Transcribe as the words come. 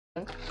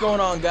What's going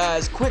on,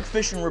 guys? Quick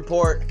fishing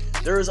report.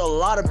 There is a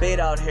lot of bait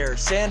out here.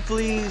 Sand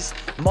fleas,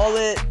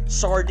 mullet,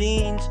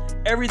 sardines,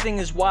 everything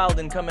is wild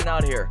and coming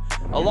out here.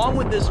 Along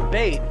with this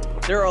bait,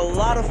 there are a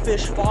lot of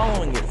fish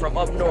following it from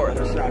up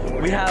north.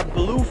 We have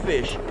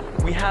bluefish,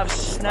 we have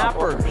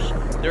snappers,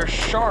 there's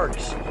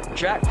sharks,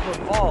 jack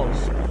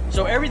crevalles.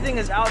 So everything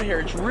is out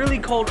here. It's really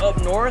cold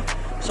up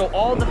north, so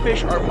all the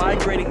fish are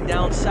migrating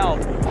down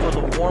south for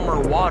the warmer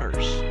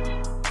waters.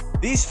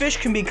 These fish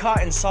can be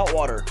caught in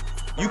saltwater.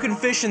 You can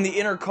fish in the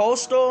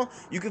intercoastal,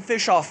 you can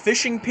fish off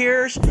fishing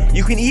piers,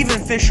 you can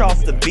even fish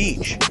off the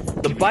beach.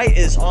 The bite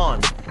is on.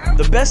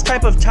 The best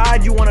type of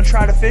tide you want to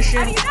try to fish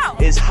in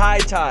is high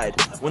tide,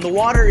 when the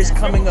water is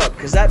coming up,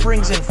 because that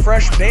brings in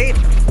fresh bait,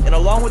 and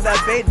along with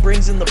that bait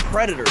brings in the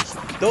predators.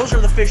 Those are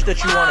the fish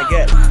that you want to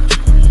get.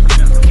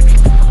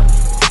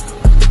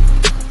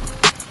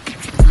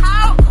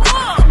 How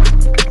cool!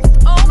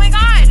 Oh my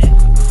god!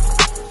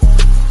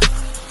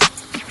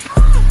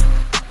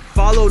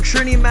 Follow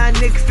Trini Man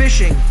Nick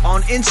Fishing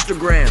on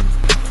Instagram.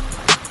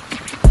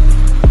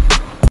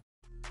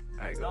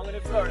 Alright, go with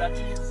the floor, that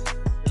is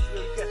this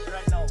little catch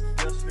right now.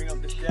 Just bring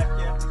up this jack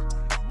here.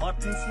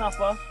 Mutton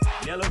snapper,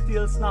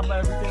 yellowtail snapper,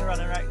 everything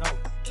running right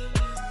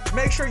now.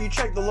 Make sure you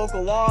check the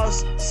local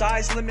laws,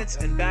 size limits,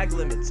 and bag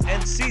limits,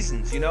 and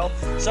seasons, you know.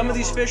 Some of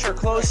these fish are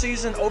closed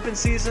season, open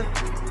season.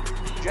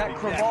 Jack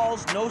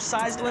crevalles, no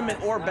size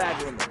limit or bag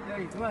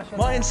limit.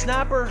 Mutton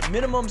snapper,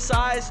 minimum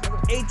size,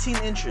 18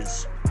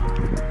 inches.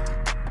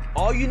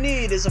 All you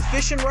need is a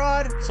fishing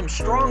rod, some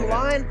strong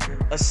line,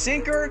 a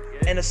sinker,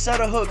 and a set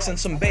of hooks and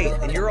some bait,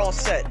 and you're all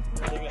set.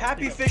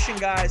 Happy fishing,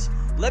 guys.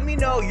 Let me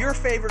know your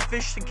favorite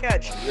fish to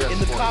catch in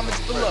the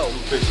comments below.